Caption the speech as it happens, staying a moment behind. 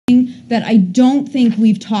that I don't think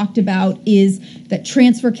we've talked about is that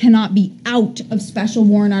transfer cannot be out of special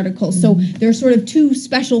warrant articles. So there's sort of two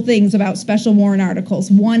special things about special warrant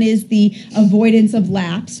articles. One is the avoidance of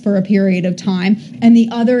lapse for a period of time, and the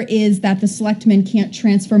other is that the selectmen can't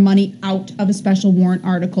transfer money out of a special warrant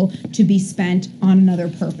article to be spent on another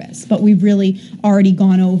purpose. But we've really already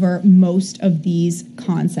gone over most of these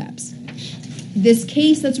concepts. This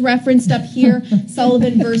case that's referenced up here,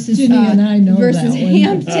 Sullivan versus Hampton,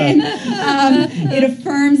 it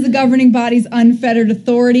affirms the governing body's unfettered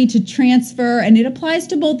authority to transfer, and it applies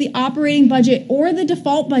to both the operating budget or the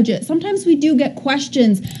default budget. Sometimes we do get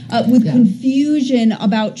questions with confusion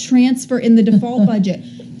about transfer in the default budget.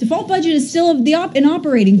 Default budget is still an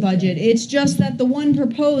operating budget. It's just that the one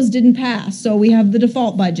proposed didn't pass, so we have the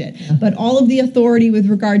default budget. But all of the authority with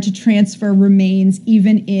regard to transfer remains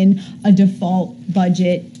even in a default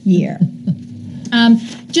budget year.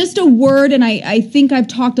 Just a word, and I think I've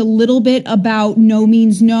talked a little bit about no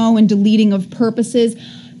means no and deleting of purposes.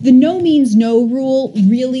 The no means no rule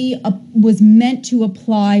really was meant to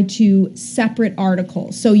apply to separate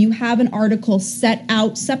articles. So you have an article set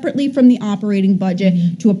out separately from the operating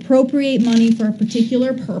budget to appropriate money for a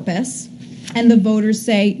particular purpose, and the voters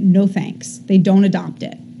say, no thanks. They don't adopt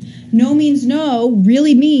it. No means no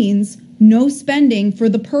really means no spending for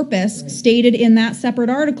the purpose stated in that separate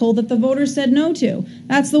article that the voters said no to.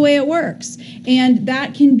 That's the way it works. And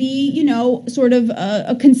that can be, you know, sort of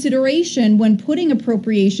a consideration when putting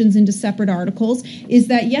appropriations into separate articles, is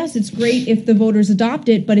that, yes, it's great if the voters adopt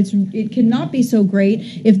it, but it cannot be so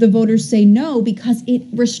great if the voters say no, because it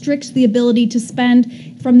restricts the ability to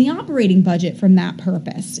spend from the operating budget from that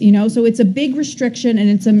purpose. You know, so it's a big restriction,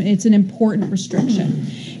 and it's an important restriction.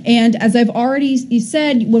 And as I've already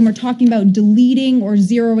said, when we're talking about deleting or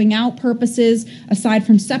zeroing out purposes, aside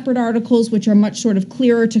from separate articles, which are much sort of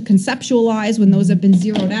clearer to conceptualize when those have been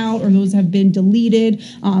zeroed out or those have been deleted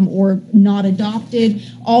or not adopted,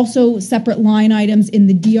 also separate line items in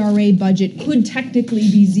the DRA budget could technically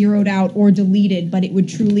be zeroed out or deleted, but it would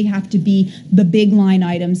truly have to be the big line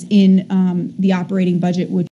items in the operating budget, which